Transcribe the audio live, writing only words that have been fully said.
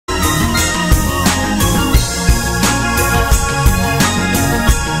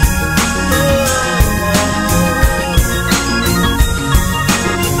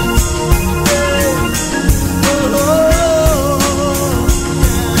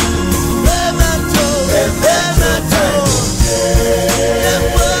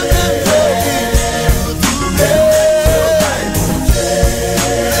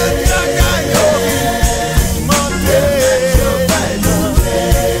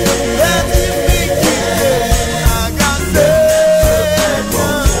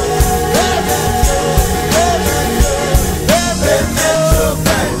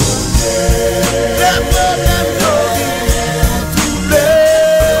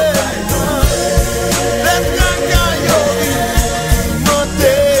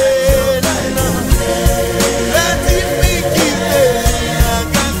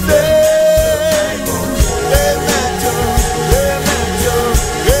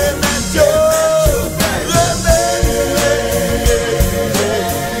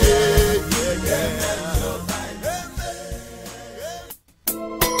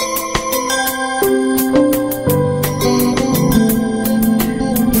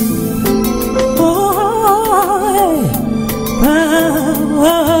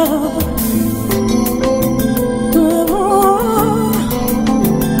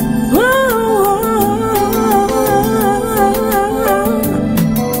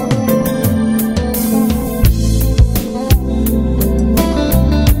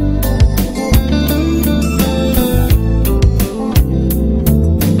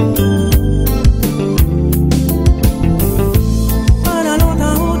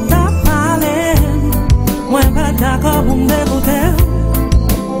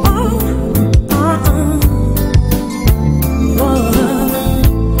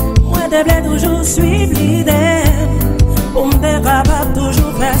toujours suivre l'idée. Pour me capable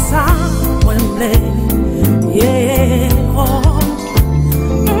toujours faire ça. Moi, yeah, oh.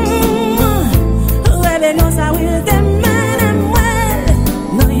 Rébellion, ça will te mène moi.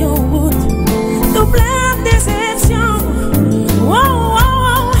 Dans your route, tout plein de déception. Oh, oh,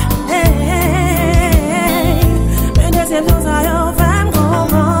 oh, hey, hey. Mais déception, ça y a fait me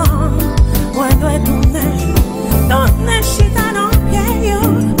comprendre. Moi, dois tourner chita dans le pied.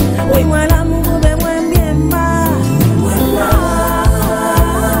 Oui, moi, l'amour, ben, moi, bien bas.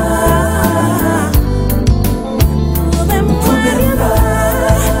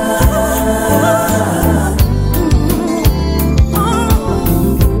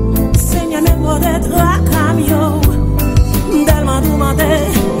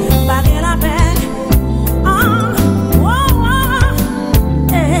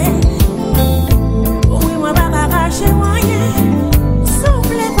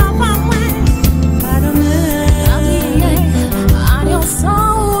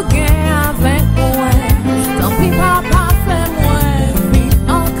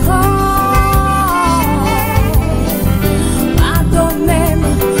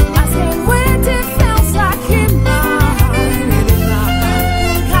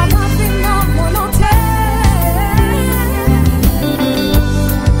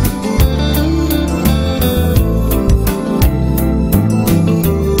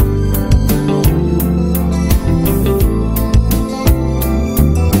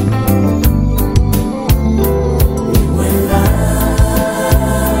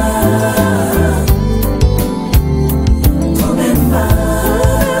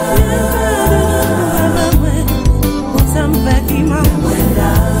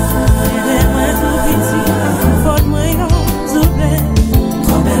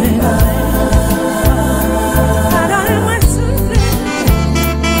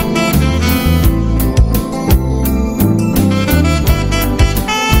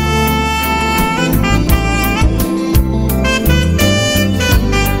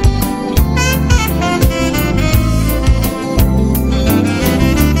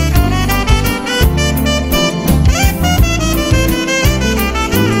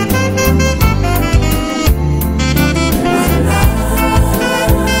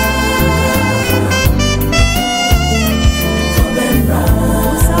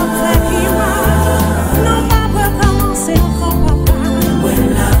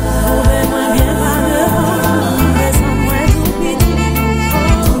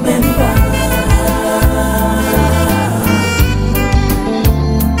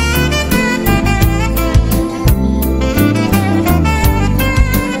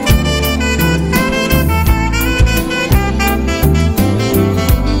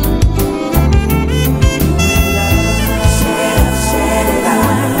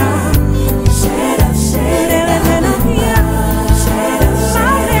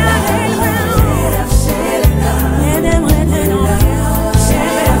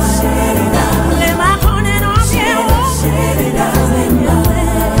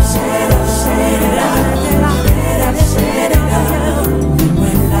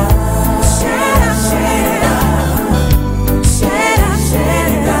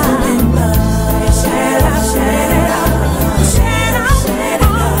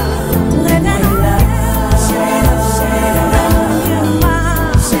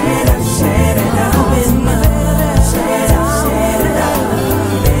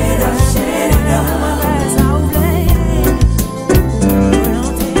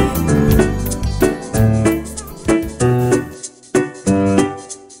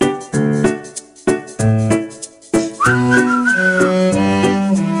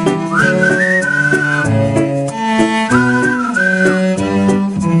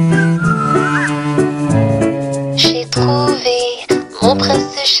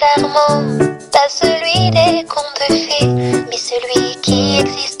 charmant, pas celui des contes de fées, mais celui qui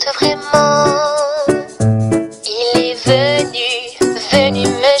existe vraiment. Il est venu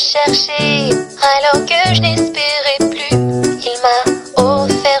me chercher, alors que je n'espérais plus. Il m'a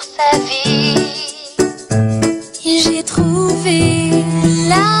offert sa vie. J'ai trouvé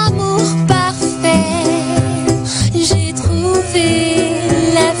l'amour parfait, j'ai trouvé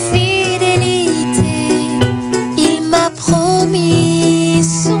la fidélité. Il m'a promis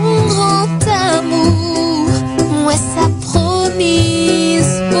son grand amour, moi sa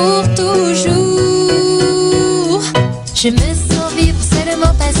promise pour toujours. Je me sens vivre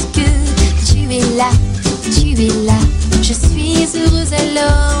seulement parce que tu es là, tu es là. Je suis heureuse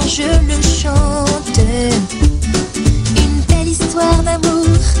alors je le chante. Une belle histoire d'amour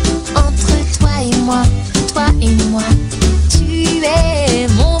entre toi et moi, toi et moi. Tu es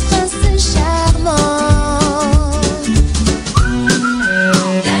mon prince charmant.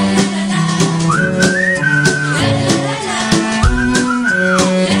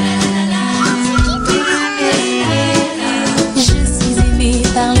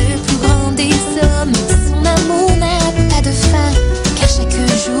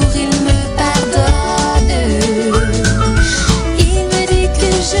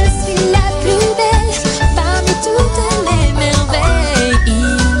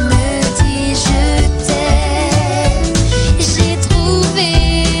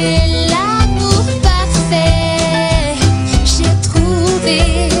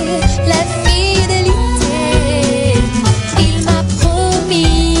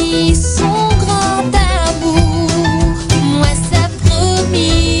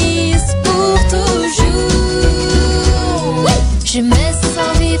 Je me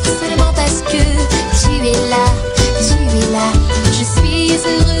sens vivre seulement parce que tu es là, tu es là. Je suis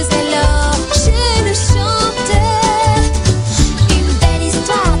heureuse alors je le chante. Une belle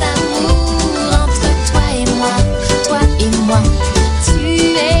histoire d'amour entre toi et moi, toi et moi. Tu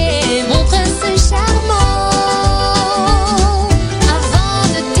es mon prince charmant. Avant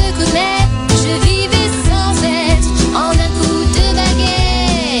de te connaître, je vivais sans être. En un coup de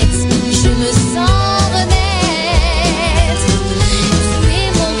baguette, je me sens renaître. Tu es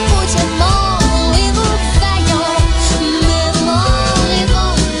mon beau diamant, mon héros vaillant. Même en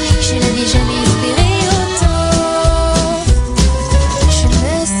rêvant, je n'avais jamais espéré autant. Je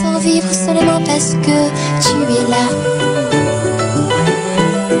me sens vivre seulement parce que tu es là.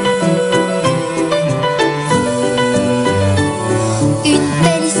 Une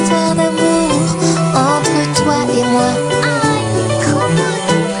belle histoire d'amour entre toi et moi. Comment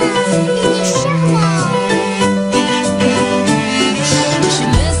ton prince, il est charmant. Je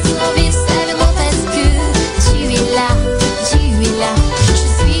me sens vivre seulement parce que tu es là, tu es là. Je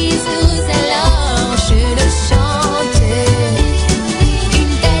suis heureuse alors je le chante.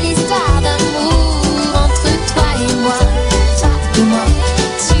 Une belle histoire d'amour entre toi et moi, toi et moi.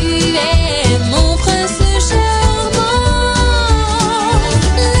 Tu es mon prince charmant.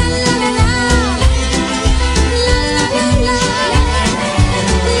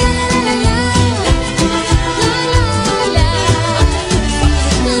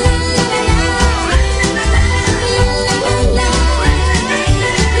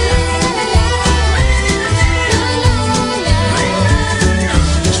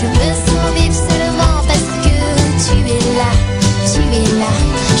 Je me sens vivre seulement parce que tu es là, tu es là.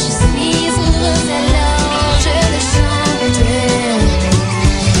 Je suis heureuse alors je le chante.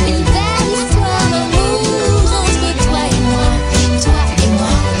 Une belle histoire d'amour entre toi et moi, toi et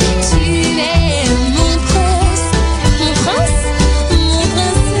moi. Tu es mon prince, mon prince, mon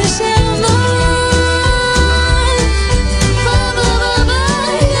prince charmant. Mon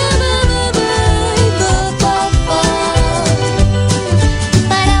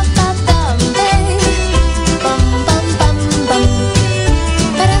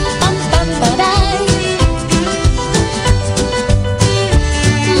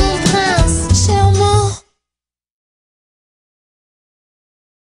prince charmant.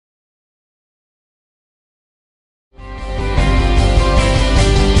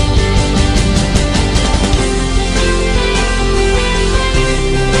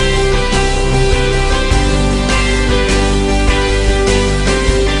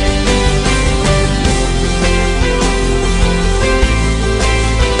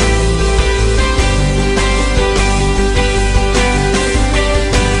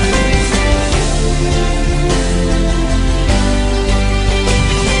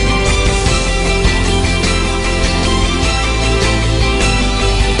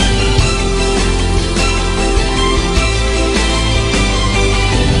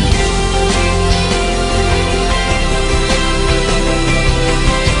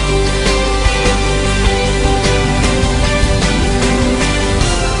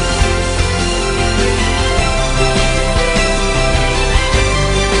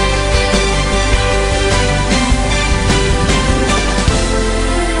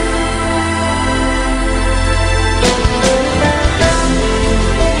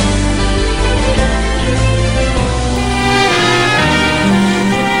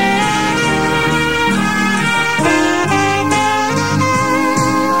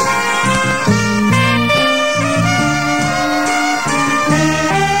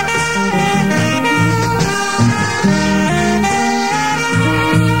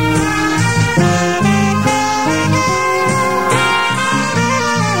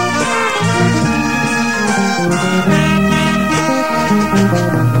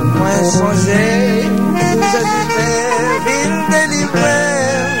 Moi songé, vous avez ville délivrée.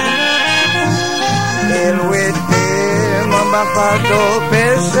 Et l'ouété, mon bafato,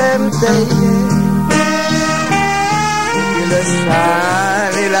 péché m'taillé. Et puis le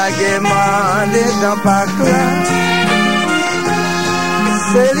sale et la guémande est dans pas classe.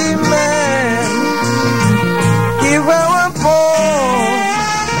 C'est lui-même qui va un pont.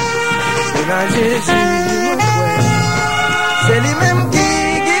 C'est dans Jésus, c'est lui-même qui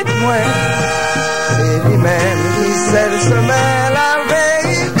guide moi. C'est lui-même qui sait le chemin, la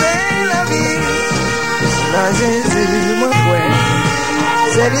vérité, la vie. Dans Jésus, moi,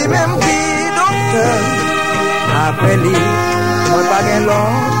 c'est lui-même qui docteur. Après lui, moi pas gain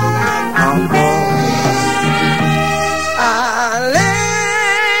long encore. Alléluia,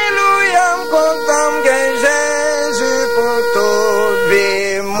 content que Jésus pour tout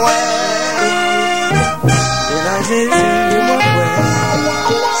vie moi. C'est dans Jésus, moi,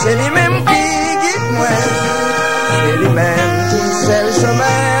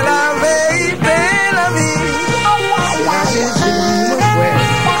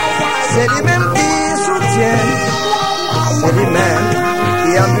 c'est lui-même qui soutient, c'est lui-même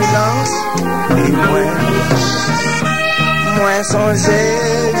qui ambulance, et moi songer,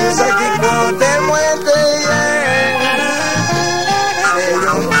 je sais qui compte, moi t'aille. C'est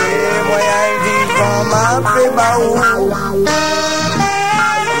yon que moi y'a vivant, m'a fait baou.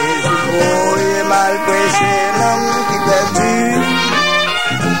 Et je voyais mal prêché, l'homme qui perdu.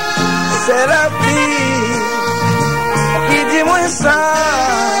 C'est la vie qui dit moi ça.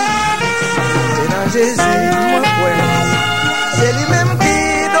 C'est dans Jésus, moi ouais. C'est lui-même qui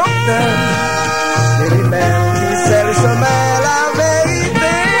docteur. C'est lui-même qui sait le chemin, la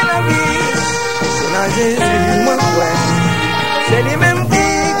vérité, la vie. C'est dans Jésus, moi ouais. C'est lui-même qui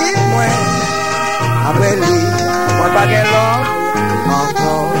guide moi. Après lui, moi pas qu'un l'homme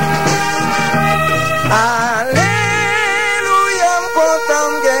encore. Alléluia,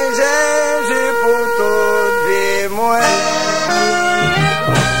 m'content que Jésus pour toute vie moi.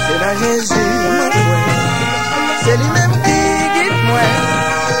 C'est dans Jésus, moi ouais. C'est lui-même qui guide moi.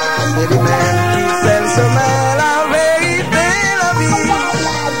 C'est lui-même qui fait le sommet, la vérité, la vie.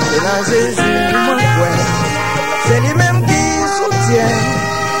 C'est dans Jésus, moi ouais. C'est lui-même qui soutient.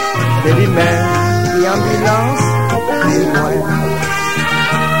 C'est lui-même qui ambulance, et moi.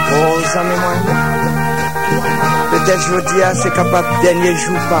 Oh, ça me moi. Peut-être je vous dis, c'est capable de dernier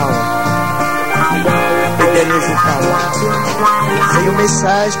jour par le dernier jour par c'est un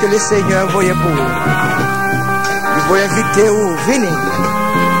message que le Seigneur voyait pour vous. Il voulait inviter vous, venez.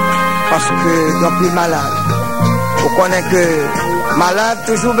 Parce que nous sommes plus malades. Vous connaissez que malade,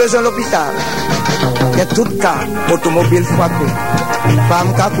 toujours besoin de l'hôpital. Il y a tout cas, automobile frappé.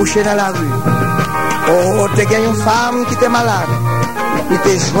 Femme qui a couché dans la rue. Oh, tu as une femme qui était malade. Qui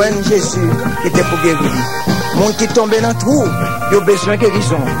était joigne Jésus, qui était pour guérir. Monde qui tombe dans le trou, il a besoin de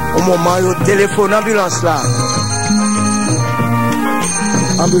guérison. Au moment où il téléphone l'ambulance là,